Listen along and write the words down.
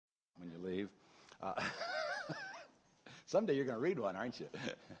Someday you're going to read one, aren't you?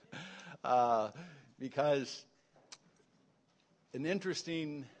 Because an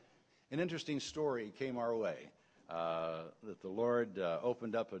interesting story came our way. That the Lord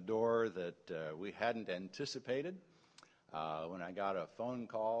opened up a door that we hadn't anticipated. When I got a phone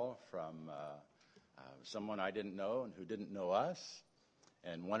call from someone I didn't know and who didn't know us,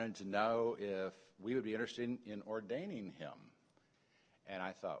 and wanted to know if we would be interested in ordaining him. And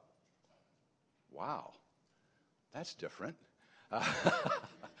I thought, wow, that's different.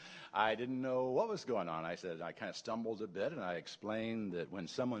 I didn't know what was going on. I kind of stumbled a bit, and I explained that when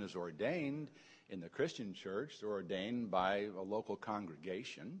someone is ordained in the Christian church, they're ordained by a local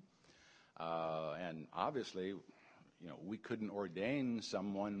congregation. And obviously, we couldn't ordain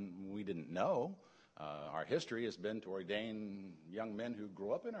someone we didn't know. Our history has been to ordain young men who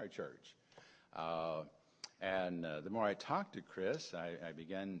grew up in our church. And the more I talked to Chris, I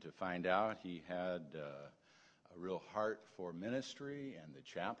began to find out he had a real heart for ministry and the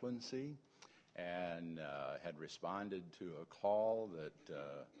chaplaincy, and had responded to a call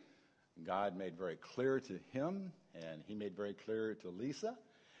that God made very clear to him, and he made very clear to Lisa.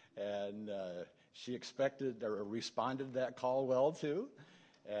 And she expected or responded to that call well, too.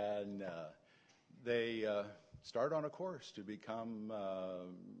 And they started on a course to become a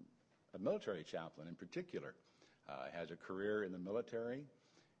military chaplain in particular. Has a career in the military,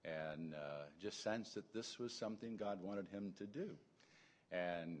 and just sensed that this was something God wanted him to do.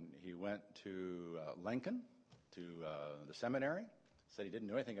 And he went to Lincoln, to the seminary. Said he didn't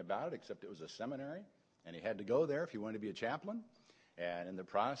know anything about it except it was a seminary, and he had to go there if he wanted to be a chaplain. And in the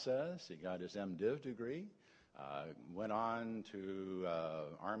process, he got his MDiv degree, went on to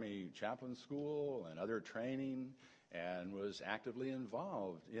Army chaplain school and other training, and was actively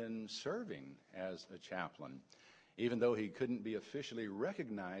involved in serving as a chaplain, even though he couldn't be officially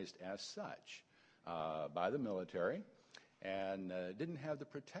recognized as such by the military, and didn't have the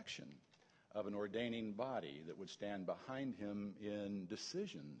protection of an ordaining body that would stand behind him in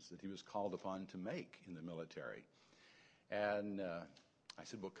decisions that he was called upon to make in the military. And I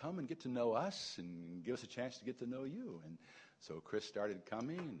said, well, come and get to know us and give us a chance to get to know you. And so Chris started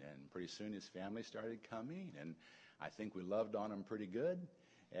coming, and pretty soon his family started coming, and I think we loved on him pretty good.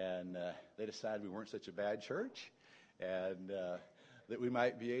 And they decided we weren't such a bad church, and that we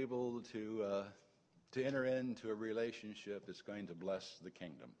might be able to enter into a relationship that's going to bless the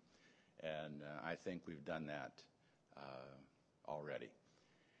kingdom. And I think we've done that already.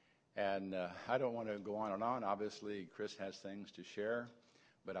 And I don't want to go on and on. Obviously, Chris has things to share,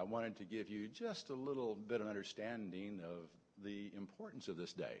 but I wanted to give you just a little bit of understanding of the importance of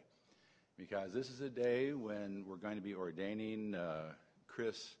this day, because this is a day when we're going to be ordaining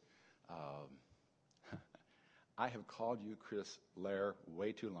Chris. I have called you Chris Lair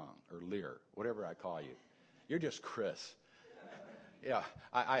way too long, or Lear, whatever I call you. You're just Chris. Yeah,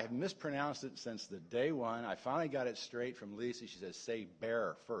 I have mispronounced it since the day one. I finally got it straight from Lisa. She says, say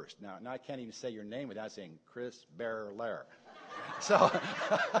Bear first. Now I can't even say your name without saying Chris Bear Lair. So,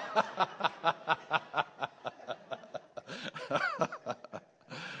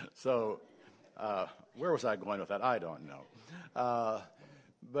 where was I going with that? I don't know.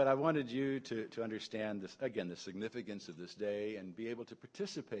 But I wanted you to understand this, again, the significance of this day and be able to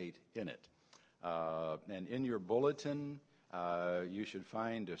participate in it. And in your bulletin, you should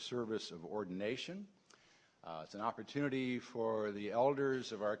find a service of ordination. It's an opportunity for the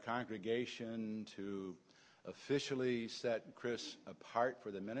elders of our congregation to officially set Chris apart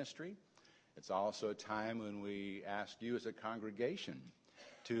for the ministry. It's also a time when we ask you as a congregation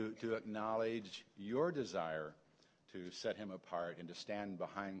to acknowledge your desire to set him apart and to stand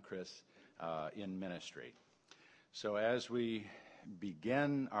behind Chris in ministry. So as we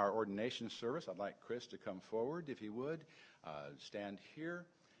begin our ordination service, I'd like Chris to come forward, if he would. Stand here.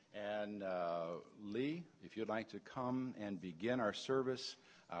 And Lee, if you'd like to come and begin our service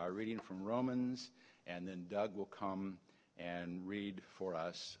reading from Romans, and then Doug will come and read for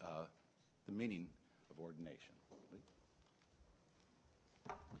us the meaning of ordination. Lee?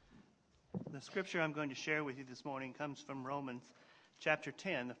 The scripture I'm going to share with you this morning comes from Romans chapter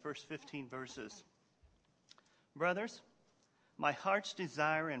 10, the first 15 verses. Brothers, my heart's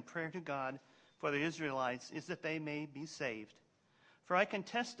desire and prayer to God for the Israelites is that they may be saved. For I can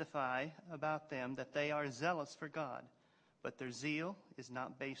testify about them that they are zealous for God, but their zeal is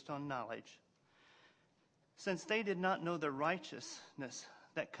not based on knowledge. Since they did not know the righteousness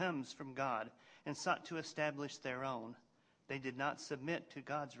that comes from God and sought to establish their own, they did not submit to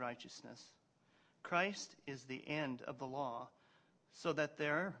God's righteousness. Christ is the end of the law, so that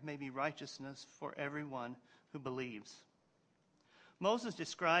there may be righteousness for everyone who believes. Moses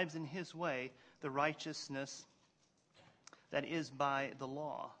describes in his way the righteousness that is by the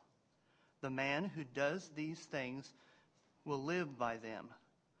law. The man who does these things will live by them.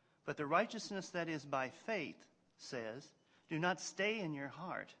 But the righteousness that is by faith says, do not stay in your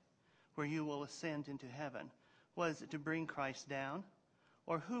heart, where you will ascend into heaven. Was it to bring Christ down?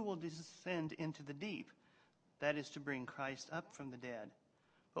 Or who will descend into the deep? That is to bring Christ up from the dead.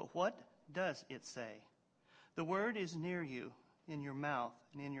 But what does it say? The word is near you, in your mouth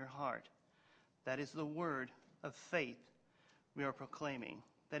and in your heart. That is the word of faith we are proclaiming.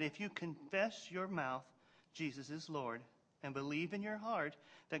 That if you confess your mouth Jesus is Lord, and believe in your heart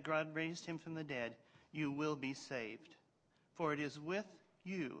that God raised him from the dead, you will be saved. For it is with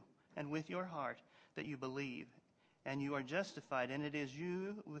you and with your heart that you believe, and you are justified, and it is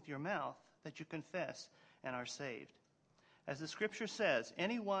you with your mouth that you confess and are saved. As the scripture says,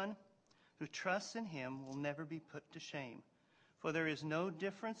 anyone who trusts in him will never be put to shame. For there is no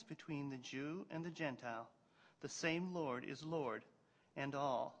difference between the Jew and the Gentile. The same Lord is Lord, and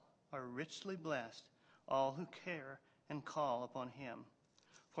all are richly blessed, all who care and call upon him.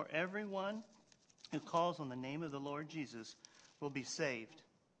 For everyone who calls on the name of the Lord Jesus will be saved.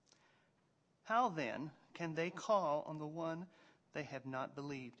 How then can they call on the one they have not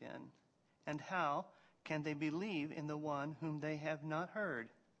believed in? And how can they believe in the one whom they have not heard?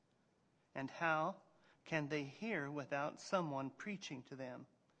 And how can they hear without someone preaching to them?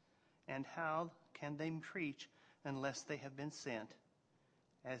 And how can they preach unless they have been sent?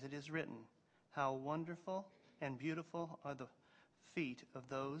 As it is written, how wonderful and beautiful are the feet of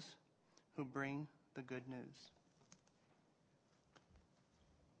those who bring the good news.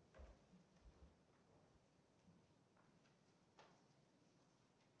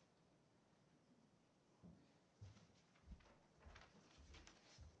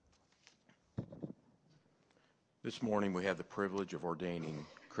 This morning we have the privilege of ordaining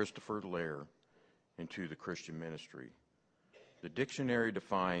Christopher Lair into the Christian ministry. The dictionary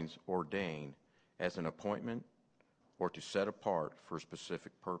defines ordain as an appointment or to set apart for a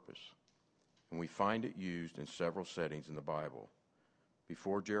specific purpose, and we find it used in several settings in the Bible.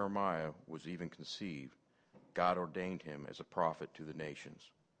 Before Jeremiah was even conceived, God ordained him as a prophet to the nations.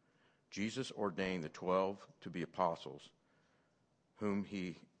 Jesus ordained the 12 to be apostles, whom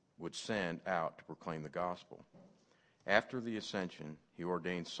he would send out to proclaim the gospel. After the ascension, he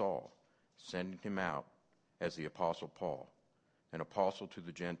ordained Saul, sending him out as the Apostle Paul, an apostle to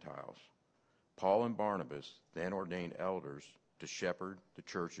the Gentiles. Paul and Barnabas then ordained elders to shepherd the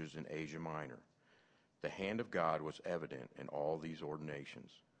churches in Asia Minor. The hand of God was evident in all these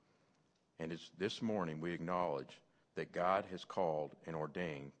ordinations. And this morning we acknowledge that God has called and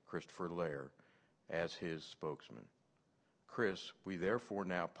ordained Christopher Lair as his spokesman. Chris, we therefore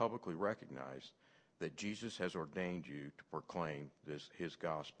now publicly recognize that Jesus has ordained you to proclaim his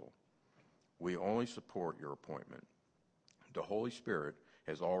gospel. We only support your appointment. The Holy Spirit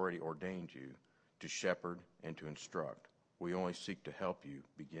has already ordained you to shepherd and to instruct. We only seek to help you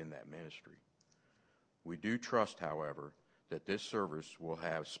begin that ministry. We do trust, however, that this service will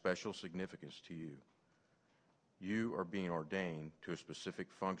have special significance to you. You are being ordained to a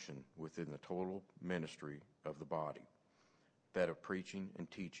specific function within the total ministry of the body, that of preaching and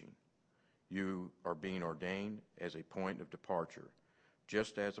teaching. You are being ordained as a point of departure,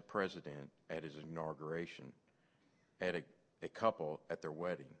 just as a president at his inauguration, at a couple at their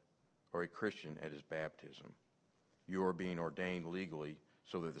wedding, or a Christian at his baptism. You are being ordained legally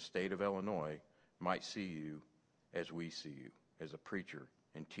so that the state of Illinois might see you as we see you, as a preacher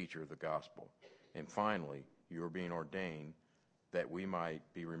and teacher of the gospel. And finally, you are being ordained that we might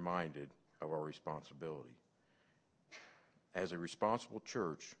be reminded of our responsibility. As a responsible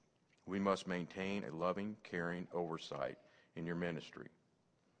church, we must maintain a loving, caring oversight in your ministry.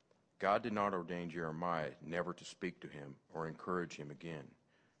 God did not ordain Jeremiah never to speak to him or encourage him again.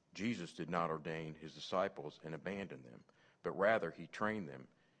 Jesus did not ordain his disciples and abandon them, but rather he trained them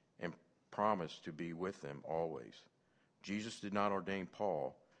and promised to be with them always. Jesus did not ordain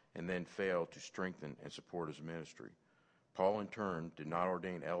Paul and then fail to strengthen and support his ministry. Paul, in turn, did not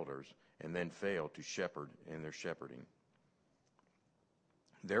ordain elders and then fail to shepherd in their shepherding.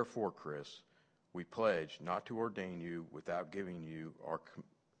 Therefore, Chris, we pledge not to ordain you without giving you our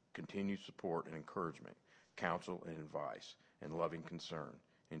continued support and encouragement, counsel and advice, and loving concern.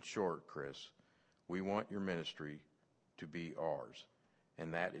 In short, Chris, we want your ministry to be ours,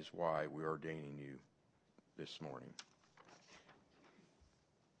 and that is why we're ordaining you this morning.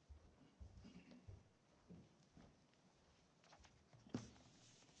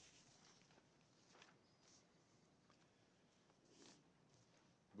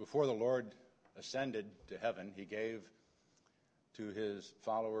 Before the Lord ascended to heaven, he gave to his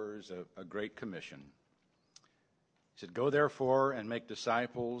followers a great commission. He said, "Go therefore and make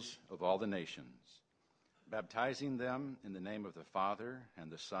disciples of all the nations, baptizing them in the name of the Father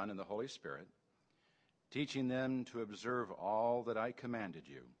and the Son and the Holy Spirit, teaching them to observe all that I commanded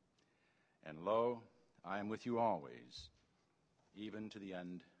you. And lo, I am with you always, even to the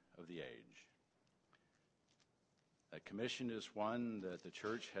end of the age." That commission is one that the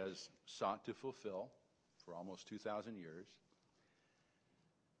church has sought to fulfill for almost 2,000 years.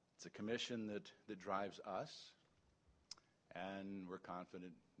 It's a commission that drives us, and we're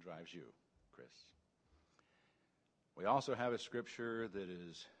confident drives you, Chris. We also have a scripture that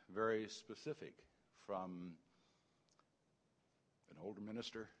is very specific, from an older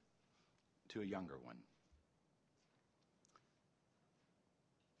minister to a younger one.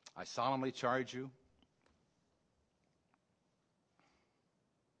 I solemnly charge you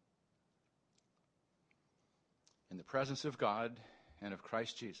in the presence of God and of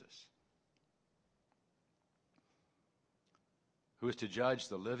Christ Jesus, who is to judge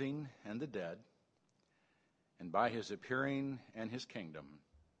the living and the dead, and by his appearing and his kingdom,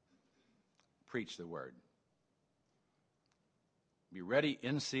 preach the word. Be ready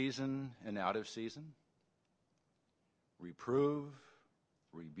in season and out of season. Reprove,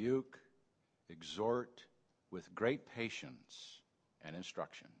 rebuke, exhort with great patience and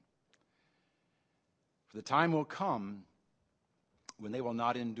instruction. For the time will come when they will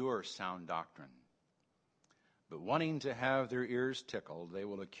not endure sound doctrine, but wanting to have their ears tickled, they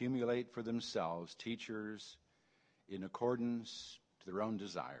will accumulate for themselves teachers in accordance to their own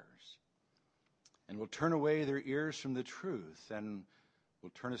desires, and will turn away their ears from the truth and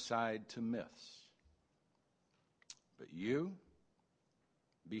will turn aside to myths. But you,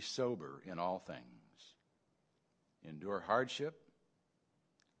 be sober in all things. Endure hardship.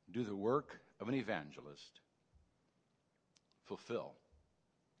 Do the work of an evangelist. Fulfill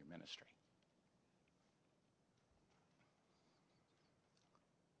your ministry.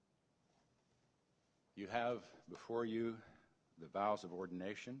 You have before you the vows of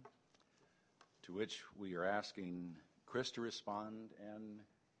ordination, to which we are asking Chris to respond and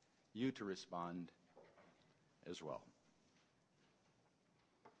you to respond as well.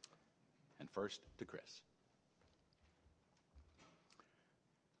 And first to Chris.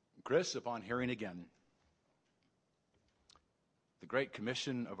 Chris, upon hearing again the great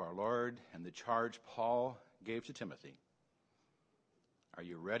commission of our Lord and the charge Paul gave to Timothy, are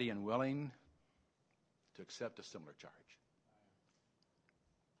you ready and willing to accept a similar charge?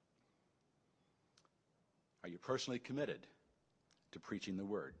 Are you personally committed to preaching the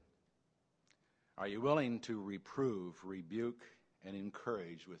word? Are you willing to reprove, rebuke, and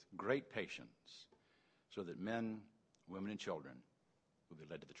encourage with great patience so that men, women, and children will be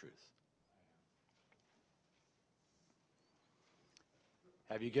led to the truth?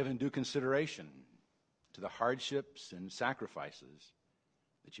 Have you given due consideration to the hardships and sacrifices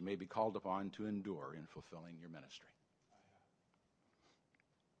that you may be called upon to endure in fulfilling your ministry?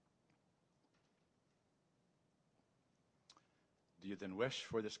 Do you then wish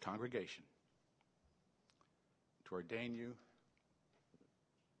for this congregation to ordain you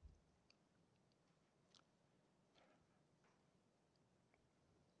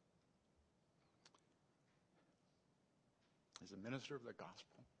as a minister of the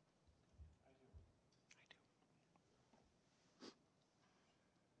gospel? I do.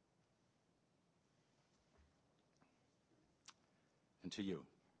 And to you,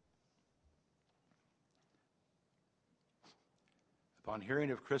 upon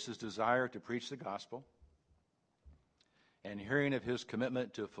hearing of Chris's desire to preach the gospel and hearing of his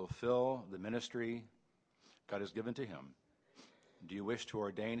commitment to fulfill the ministry God has given to him, do you wish to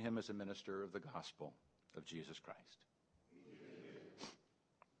ordain him as a minister of the gospel of Jesus Christ?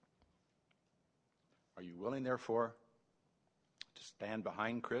 Are you willing, therefore, to stand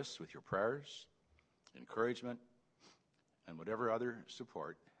behind Chris with your prayers, encouragement, and whatever other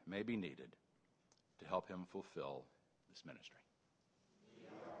support may be needed to help him fulfill this ministry?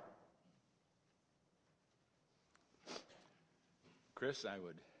 Chris, I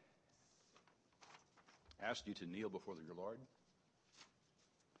would ask you to kneel before your Lord,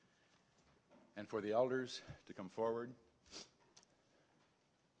 and for the elders to come forward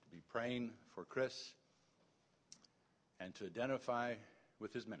to be praying for Chris and to identify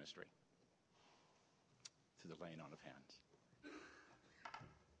with his ministry through the laying on of hands.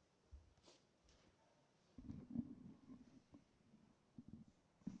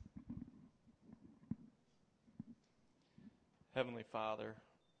 Heavenly Father,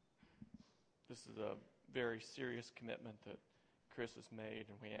 this is a very serious commitment that Chris has made,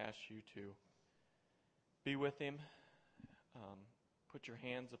 and we ask you to be with him, put your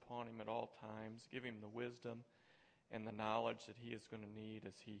hands upon him at all times. Give him the wisdom and the knowledge that he is going to need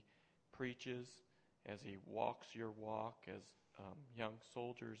as he preaches, as he walks your walk, as young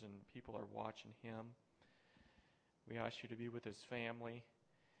soldiers and people are watching him. We ask you to be with his family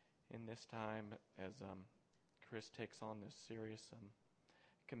in this time as Chris takes on this serious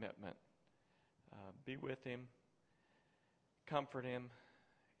commitment. Be with him, comfort him,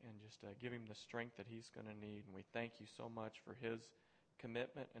 and just give him the strength that he's going to need. And we thank you so much for his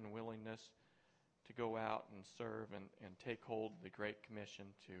commitment and willingness to go out and serve and take hold of the Great Commission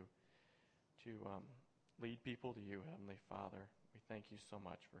to lead people to you, Heavenly Father. We thank you so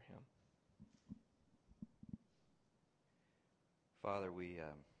much for him. Father, we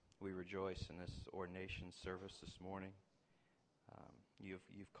rejoice in this ordination service this morning.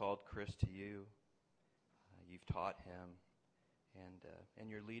 You've called Chris to you. You've taught him, and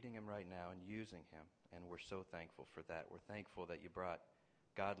you're leading him right now and using him. And we're so thankful for that. We're thankful that you brought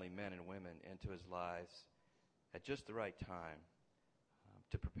godly men and women into his lives at just the right time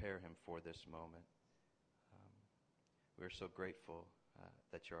to prepare him for this moment. We're so grateful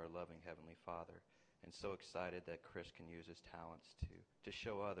that you're our loving Heavenly Father, and so excited that Chris can use his talents to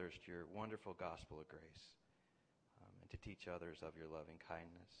show others your wonderful gospel of grace, and to teach others of your loving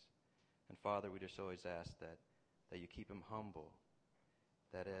kindness. And Father, we just always ask that you keep him humble,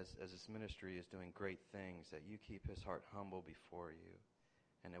 that as his ministry is doing great things, that you keep his heart humble before you,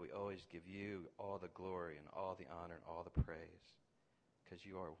 and that we always give you all the glory and all the honor and all the praise, because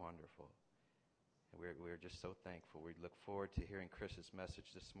you are wonderful. And we're just so thankful. We look forward to hearing Chris's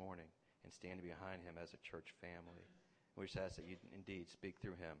message this morning and standing behind him as a church family. We just ask that you indeed speak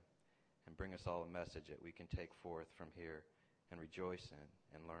through him and bring us all a message that we can take forth from here and rejoice in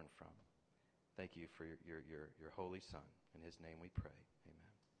and learn from. Thank you for your holy Son. In his name we pray. Amen.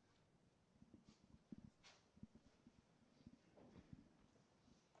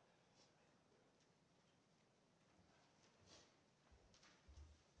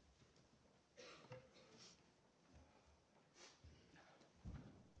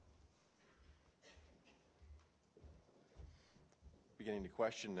 Beginning to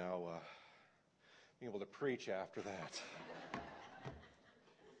question now being able to preach after that.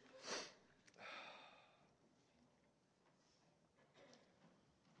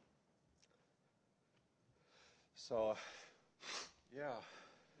 So, yeah.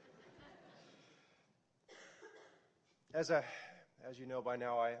 As you know by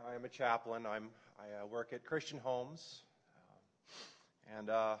now, I am a chaplain. I work at Christian homes,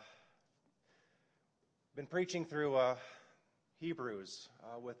 and been preaching through Hebrews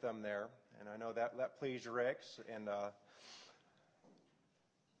with them there, and I know that pleased Rick.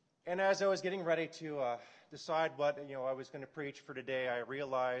 And as I was getting ready to decide what I was going to preach for today, I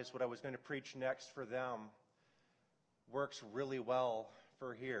realized what I was going to preach next for them works really well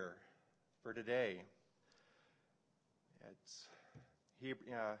for here, for today. It's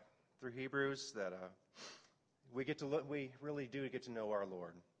through Hebrews that we really do get to know our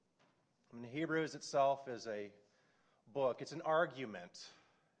Lord. I mean, Hebrews itself is a book. It's an argument.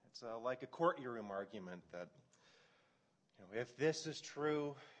 It's like a courtroom argument that, if this is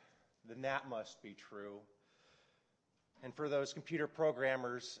true, then that must be true. And for those computer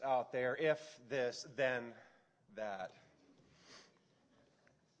programmers out there, if this, then that.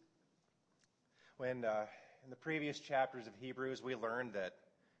 When in the previous chapters of Hebrews, we learned that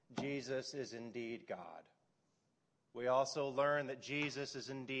Jesus is indeed God. We also learned that Jesus is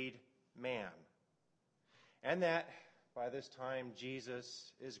indeed man. And that by this time,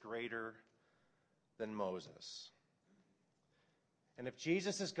 Jesus is greater than Moses. And if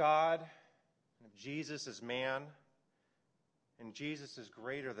Jesus is God, and if Jesus is man, and Jesus is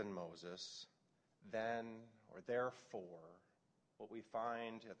greater than Moses, then, or therefore, what we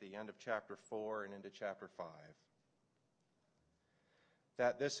find at the end of chapter 4 and into chapter 5,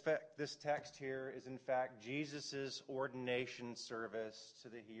 that this text here is in fact Jesus' ordination service to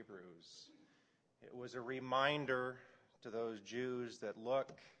the Hebrews. It was a reminder to those Jews that,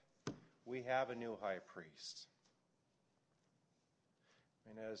 look, we have a new high priest.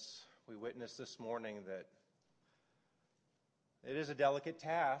 And as we witnessed this morning, that it is a delicate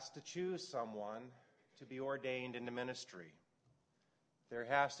task to choose someone to be ordained into ministry. There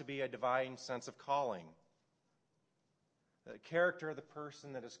has to be a divine sense of calling. The character of the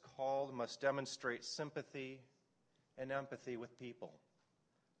person that is called must demonstrate sympathy and empathy with people,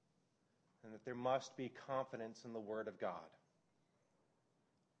 and that there must be confidence in the Word of God.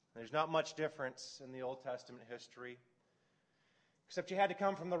 There's not much difference in the Old Testament history, except you had to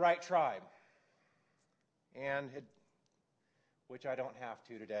come from the right tribe, which I don't have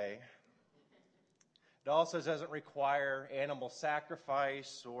to today. It also doesn't require animal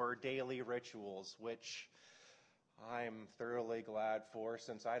sacrifice or daily rituals, which I'm thoroughly glad for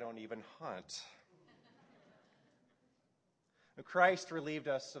since I don't even hunt. Christ relieved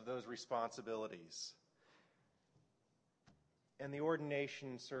us of those responsibilities. And the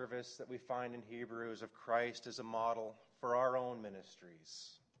ordination service that we find in Hebrews of Christ is a model for our own ministries.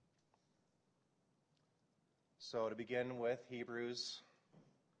 So to begin with, Hebrews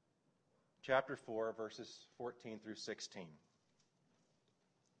chapter 4, verses 14 through 16.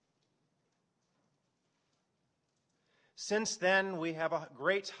 Since then we have a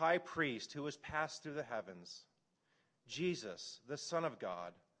great high priest who has passed through the heavens, Jesus, the Son of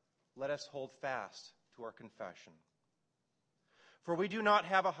God. Let us hold fast to our confession. For we do not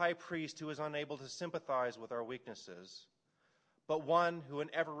have a high priest who is unable to sympathize with our weaknesses, but one who in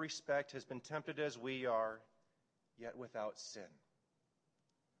every respect has been tempted as we are, yet without sin.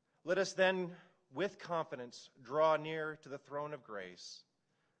 Let us then, with confidence, draw near to the throne of grace,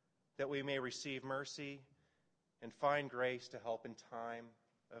 that we may receive mercy and find grace to help in time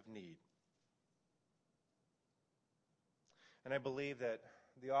of need. And I believe that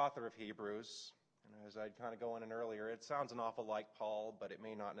the author of Hebrews, and as I'd kind of go in earlier, it sounds an awful like Paul, but it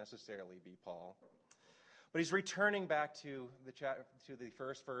may not necessarily be Paul. But he's returning back to the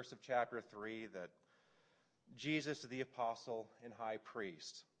first verse of chapter 3, that Jesus is the apostle and high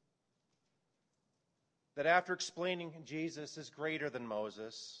priest. That after explaining Jesus is greater than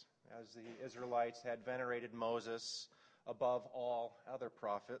Moses, as the Israelites had venerated Moses above all other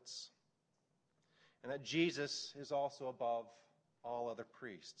prophets, and that Jesus is also above all other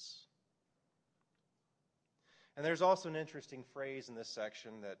priests. And there's also an interesting phrase in this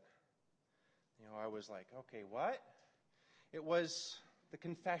section that, I was like, okay, what? It was the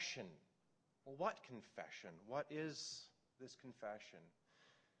confession. Well, what confession? What is this confession?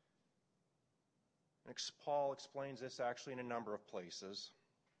 And Paul explains this actually in a number of places.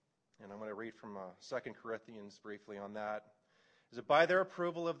 And I'm going to read from 2 Corinthians briefly on that. Is that by their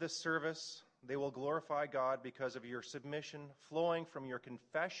approval of this service, they will glorify God because of your submission flowing from your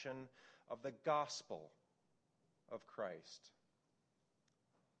confession of the gospel of Christ.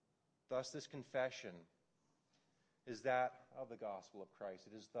 Thus, this confession is that of the gospel of Christ.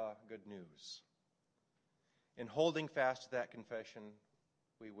 It is the good news. In holding fast to that confession,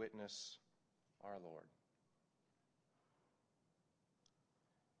 we witness our Lord.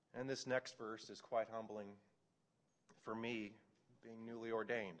 And this next verse is quite humbling for me, being newly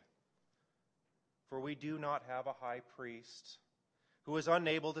ordained. For we do not have a high priest who is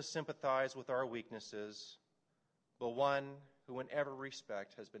unable to sympathize with our weaknesses, but one who in every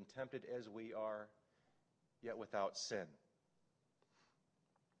respect has been tempted as we are, yet without sin.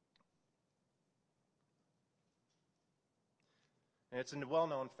 And it's a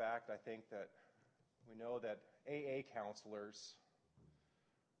well-known fact, I think, that we know that AA counselors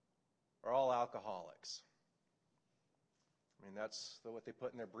are all alcoholics. I mean, that's what they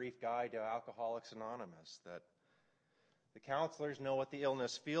put in their brief guide to Alcoholics Anonymous, that the counselors know what the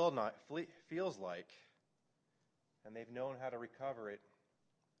illness feels like, and they've known how to recover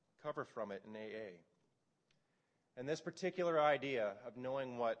from it in AA. And this particular idea of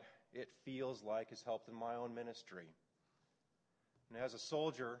knowing what it feels like has helped in my own ministry. And as a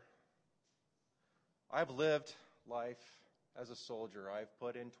soldier, I've lived life as a soldier. I've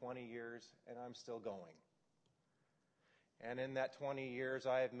put in 20 years, and I'm still going. And in that 20 years,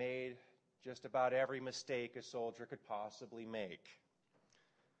 I have made just about every mistake a soldier could possibly make.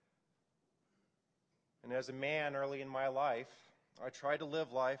 And as a man early in my life, I tried to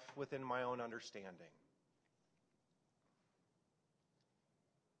live life within my own understanding.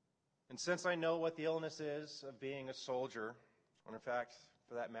 And since I know what the illness is of being a soldier, and in fact,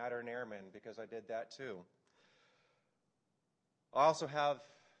 for that matter, an airman, because I did that too, I also have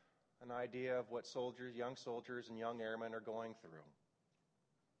an idea of what young soldiers and young airmen are going through.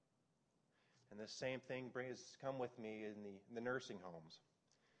 And the same thing has come with me in the nursing homes,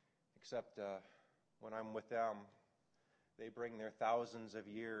 except when I'm with them, they bring their thousands of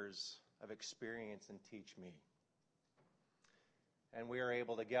years of experience and teach me. And we are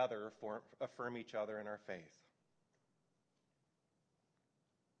able together affirm each other in our faith.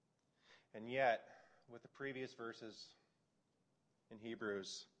 And yet, with the previous verses in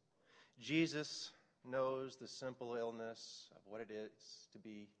Hebrews, Jesus knows the simple illness of what it is to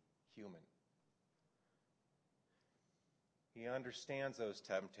be human. He understands those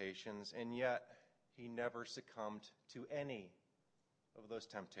temptations, and yet he never succumbed to any of those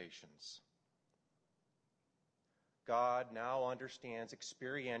temptations. God now understands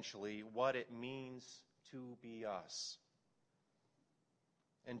experientially what it means to be us.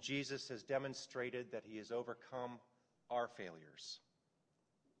 And Jesus has demonstrated that he has overcome our failures,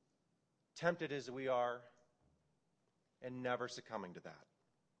 tempted as we are, and never succumbing to that.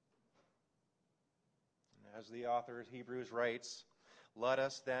 And as the author of Hebrews writes, let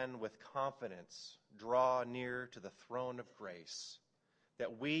us then with confidence draw near to the throne of grace,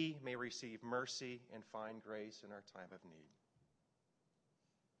 that we may receive mercy and find grace in our time of need.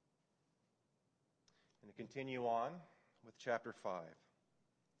 And to continue on with chapter 5,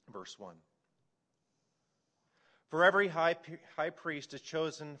 verse 1. For every high priest is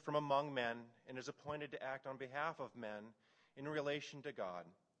chosen from among men and is appointed to act on behalf of men in relation to God,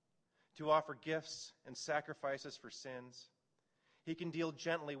 to offer gifts and sacrifices for sins. He can deal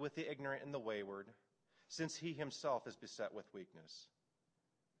gently with the ignorant and the wayward, since he himself is beset with weakness.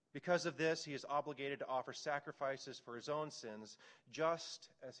 Because of this, he is obligated to offer sacrifices for his own sins, just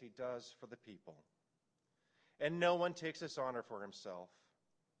as he does for the people. And no one takes this honor for himself,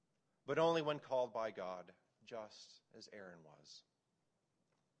 but only when called by God, just as Aaron was.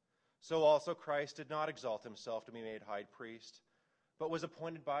 So also Christ did not exalt himself to be made high priest, but was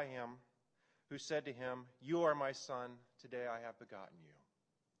appointed by him, who said to him, you are my son, today I have begotten you.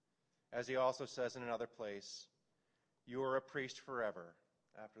 As he also says in another place, you are a priest forever,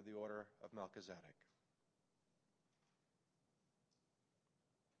 after the order of Melchizedek.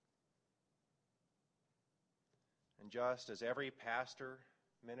 And just as every pastor,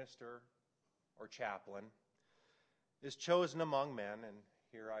 minister, or chaplain is chosen among men, and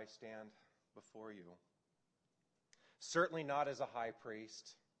here I stand before you, certainly not as a high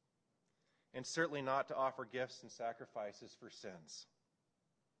priest, and certainly not to offer gifts and sacrifices for sins.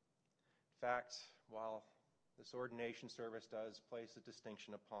 In fact, while this ordination service does place a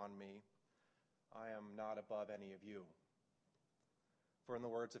distinction upon me, I am not above any of you. For in the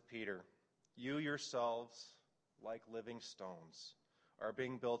words of Peter, you yourselves, like living stones, are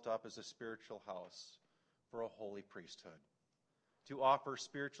being built up as a spiritual house for a holy priesthood, to offer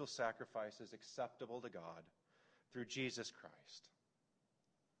spiritual sacrifices acceptable to God through Jesus Christ.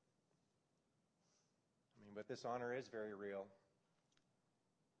 But this honor is very real.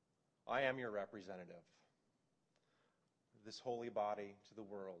 I am your representative, this holy body to the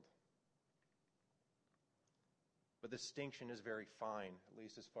world. But the distinction is very fine, at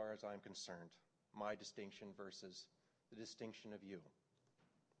least as far as I'm concerned. My distinction versus the distinction of you.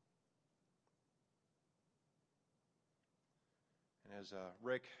 And as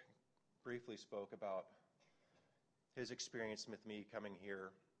Rick briefly spoke about his experience with me coming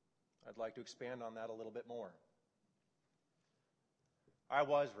here, I'd like to expand on that a little bit more. I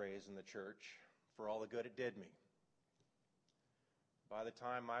was raised in the church for all the good it did me. By the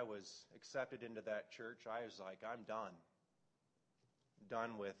time I was accepted into that church, I was like, I'm done.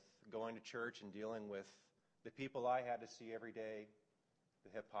 Done with going to church and dealing with the people I had to see every day, the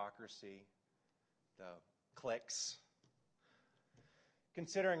hypocrisy, the cliques.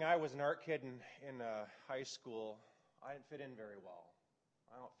 Considering I was an art kid in high school, I didn't fit in very well.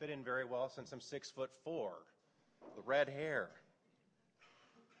 I don't fit in very well since I'm 6'4", the red hair.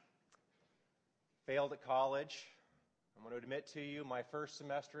 Failed at college. I'm going to admit to you, my first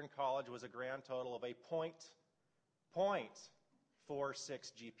semester in college was a grand total of a .46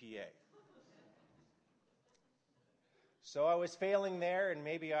 GPA. So I was failing there, and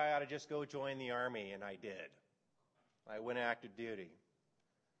maybe I ought to just go join the Army, and I did. I went active duty.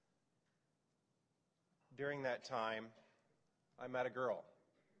 During that time, I met a girl.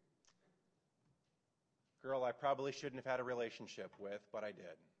 Girl I probably shouldn't have had a relationship with, but I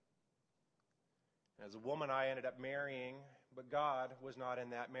did. As a woman, I ended up marrying, but God was not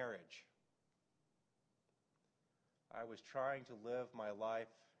in that marriage. I was trying to live my life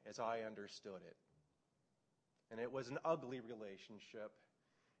as I understood it. And it was an ugly relationship.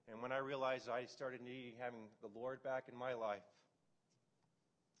 And when I realized I started having the Lord back in my life,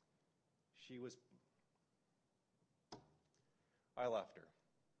 I left her.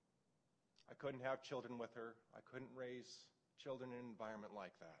 I couldn't have children with her. I couldn't raise children in an environment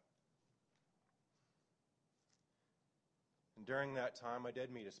like that. And during that time, I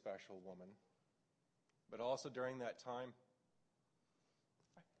did meet a special woman. But also during that time,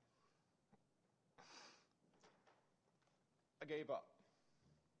 I gave up.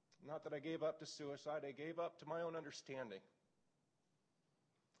 Not that I gave up to suicide, I gave up to my own understanding.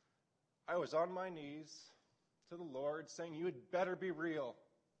 I was on my knees to the Lord saying, you had better be real.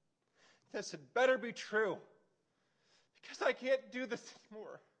 This had better be true, because I can't do this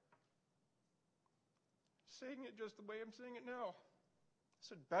anymore. I'm saying it just the way I'm saying it now. This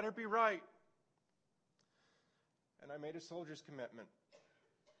had better be right. And I made a soldier's commitment.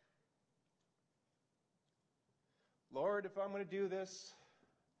 Lord, if I'm going to do this,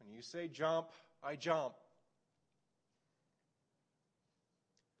 When you say jump, I jump.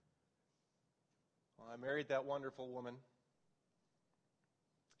 Well, I married that wonderful woman.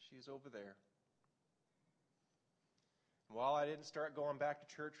 She's over there. While I didn't start going back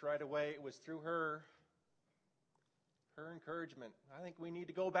to church right away, it was through her encouragement. I think we need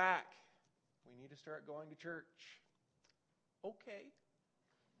to go back. We need to start going to church. Okay.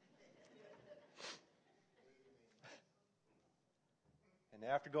 And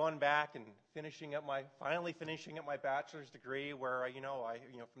after going back and finally finishing up my bachelor's degree, where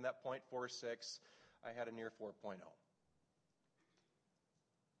from that 0.46, I had a near 4.0.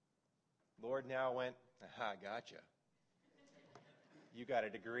 Lord now went, aha, gotcha. You got a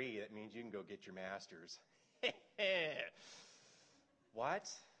degree, that means you can go get your master's. What?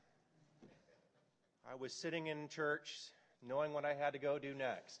 I was sitting in church knowing what I had to go do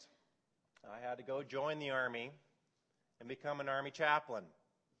next. I had to go join the Army and become an Army chaplain.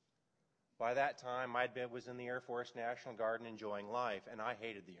 By that time, was in the Air Force National Guard and enjoying life, and I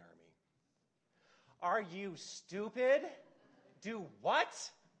hated the Army. Are you stupid? Do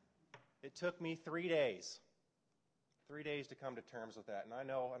what? It took me 3 days. 3 days to come to terms with that. And I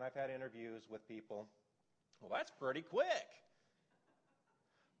know, and I've had interviews with people, well, that's pretty quick.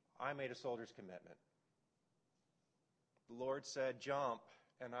 I made a soldier's commitment. The Lord said, jump,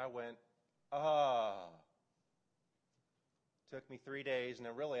 and I went, Took me 3 days, and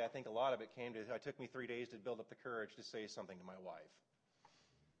then really I think a lot of it took me 3 days to build up the courage to say something to my wife.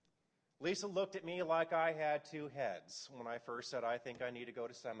 Lisa looked at me like I had two heads when I first said, I think I need to go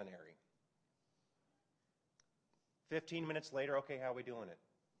to seminary. 15 minutes later, okay, how are we doing it?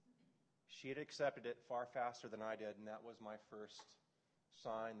 She had accepted it far faster than I did, and that was my first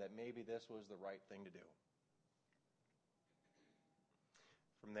sign that maybe this was the right thing to do.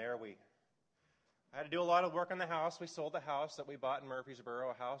 From there, I had to do a lot of work on the house. We sold the house that we bought in Murfreesboro,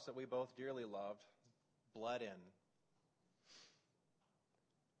 a house that we both dearly loved, bled in.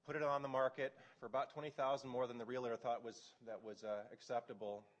 Put it on the market for about $20,000 more than the realtor thought was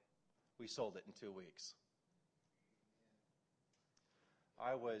acceptable. We sold it in 2 weeks.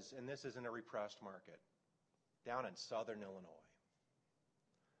 And this is in a repressed market, down in southern Illinois.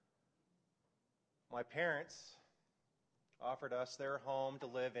 My parents offered us their home to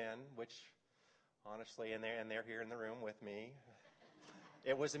live in, which honestly, and they're here in the room with me,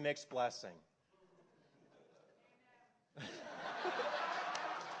 it was a mixed blessing. There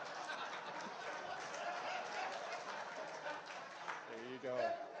you go.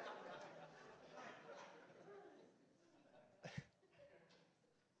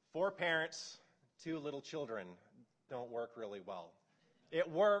 Four parents, two little children don't work really well. It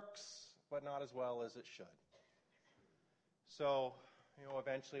works, but not as well as it should. So,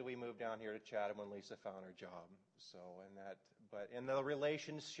 eventually we moved down here to Chatham when Lisa found her job. But the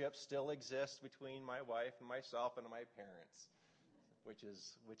relationship still exists between my wife and myself and my parents, which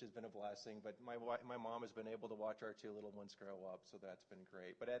has been a blessing. But my mom has been able to watch our two little ones grow up, so that's been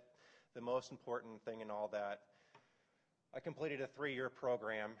great. But the most important thing in all that, I completed a 3-year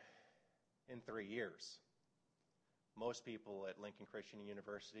program in 3 years. Most people at Lincoln Christian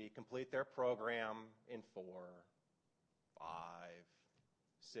University complete their program in 4, 5,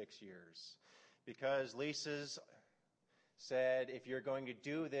 6 years. Because Lisa's said, if you're going to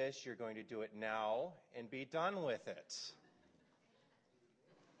do this, you're going to do it now and be done with it.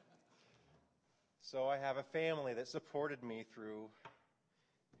 So I have a family that supported me through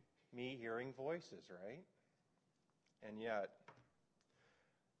me hearing voices, right?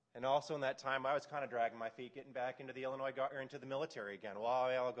 And also in that time, I was kind of dragging my feet, getting back into the into the military again. Well,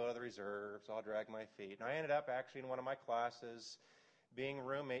 I'll go to the reserves, I'll drag my feet. And I ended up actually in one of my classes being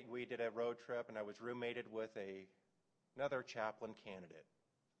roommate. We did a road trip, and I was roommated with another chaplain candidate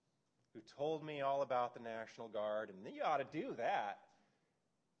who told me all about the National Guard, and you ought to do that.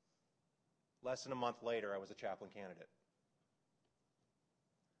 Less than a month later, I was a chaplain candidate.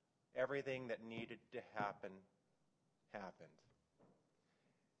 Everything that needed to happen happened.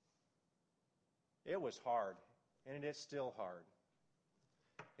 It was hard, and it is still hard.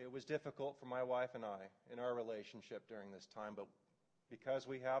 It was difficult for my wife and I in our relationship during this time, but because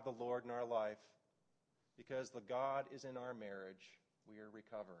we have the Lord in our life, because the God is in our marriage, we are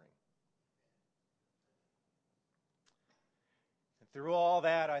recovering. And through all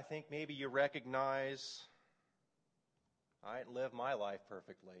that, I think maybe you recognize I didn't live my life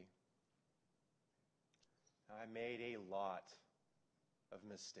perfectly. I made a lot of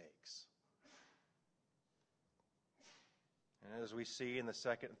mistakes. And as we see in the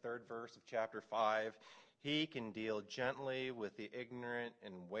second and third verse of chapter 5, he can deal gently with the ignorant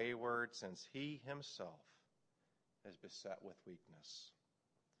and wayward, since he himself is beset with weakness.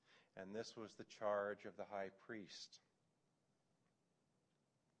 And this was the charge of the high priest.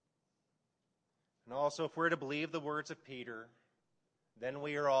 And also, if we're to believe the words of Peter, then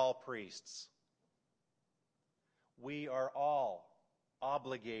we are all priests. We are all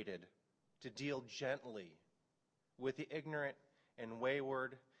obligated to deal gently with the ignorant and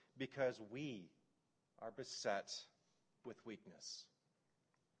wayward because we are beset with weakness.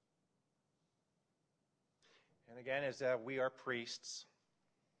 And again, as we are priests,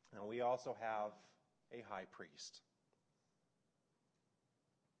 and we also have a high priest.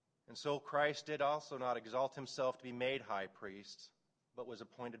 And so Christ did also not exalt himself to be made high priest, but was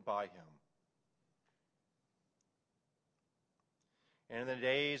appointed by him. And in the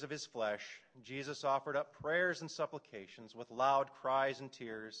days of his flesh, Jesus offered up prayers and supplications with loud cries and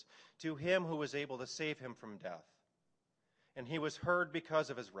tears to him who was able to save him from death. And he was heard because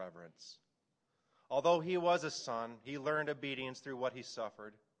of his reverence. Although he was a son, he learned obedience through what he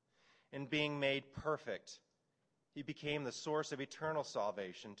suffered. And being made perfect, he became the source of eternal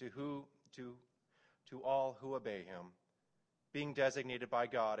salvation to all who obey him, being designated by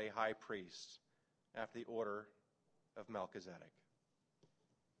God a high priest after the order of Melchizedek.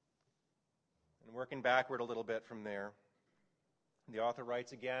 And working backward a little bit from there, the author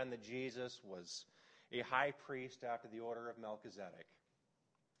writes again that Jesus was a high priest after the order of Melchizedek.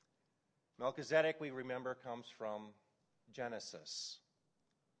 Melchizedek, we remember, comes from Genesis.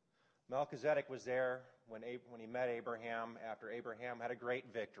 Melchizedek was there when he met Abraham after Abraham had a great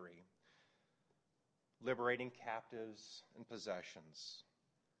victory, liberating captives and possessions.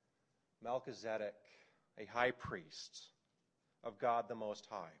 Melchizedek, a high priest of God the Most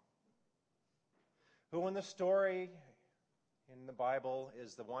High, who in the story in the Bible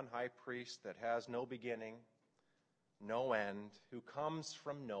is the one high priest that has no beginning, no end, who comes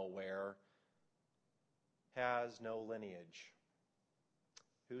from nowhere, has no lineage,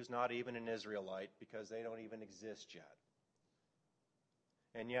 who's not even an Israelite because they don't even exist yet.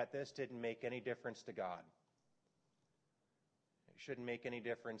 And yet this didn't make any difference to God. It shouldn't make any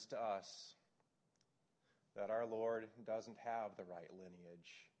difference to us that our Lord doesn't have the right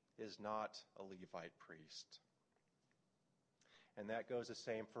lineage, is not a Levite priest. And that goes the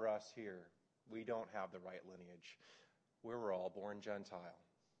same for us here. We don't have the right lineage. We were all born Gentile.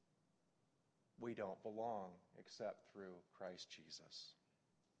 We don't belong except through Christ Jesus.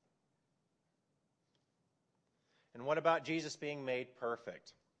 And what about Jesus being made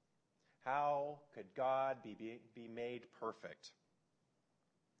perfect? How could God be made perfect?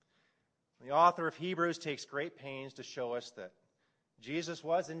 The author of Hebrews takes great pains to show us that Jesus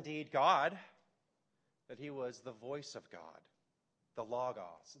was indeed God, that he was the voice of God, the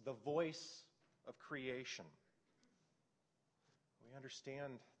Logos, the voice of creation. We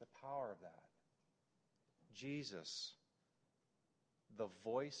understand the power of that. Jesus, the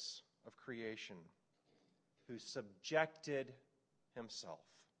voice of creation, who subjected himself.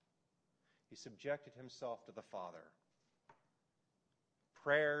 He subjected himself to the Father.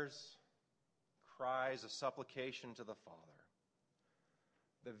 Prayers, cries of supplication to the Father.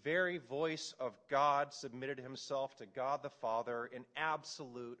 The very voice of God submitted himself to God the Father in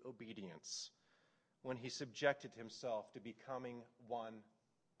absolute obedience when he subjected himself to becoming one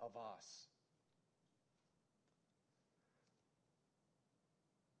of us.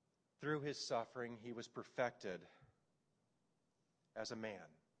 Through his suffering, he was perfected as a man.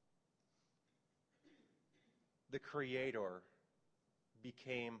 The Creator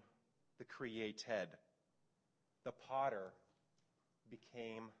became the created. The potter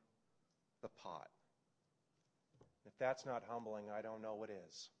became the pot. If that's not humbling, I don't know what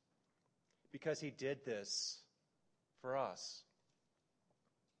is. Because he did this for us.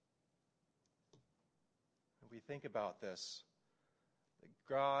 If we think about this,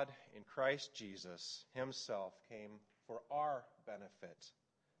 God in Christ Jesus himself came for our benefit.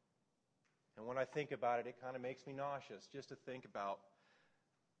 And when I think about it, it kind of makes me nauseous just to think about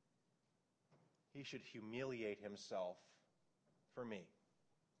he should humiliate himself for me.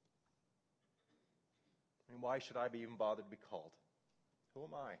 I mean, why should I be even bothered to be called? Who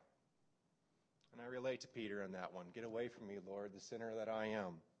am I? And I relate to Peter in that one. Get away from me, Lord, the sinner that I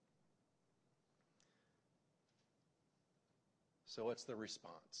am. So what's the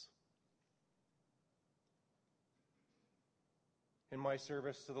response? In my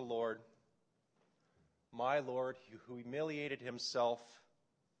service to the Lord, my Lord, who humiliated himself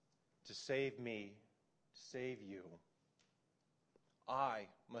to save me, to save you, I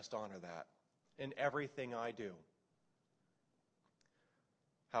must honor that in everything I do.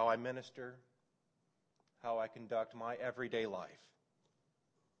 How I minister, how I conduct my everyday life.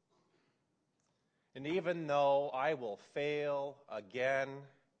 And even though I will fail again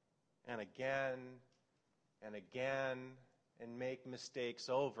and again and again and make mistakes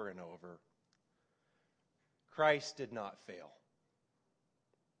over and over, Christ did not fail.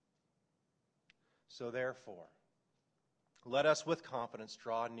 So therefore, let us with confidence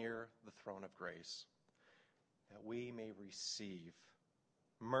draw near the throne of grace, that we may receive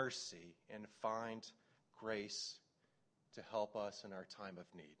mercy and find grace to help us in our time of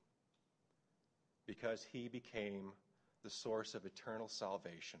need. Because he became the source of eternal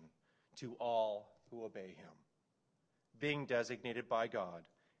salvation to all who obey him, being designated by God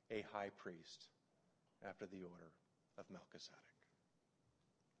a high priest after the order of Melchizedek.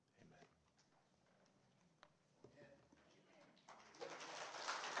 Amen.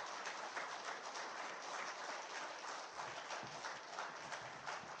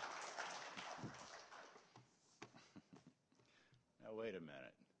 Now, wait a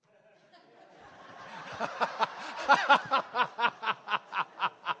minute.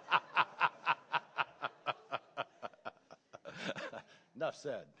 Enough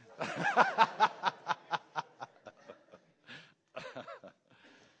said.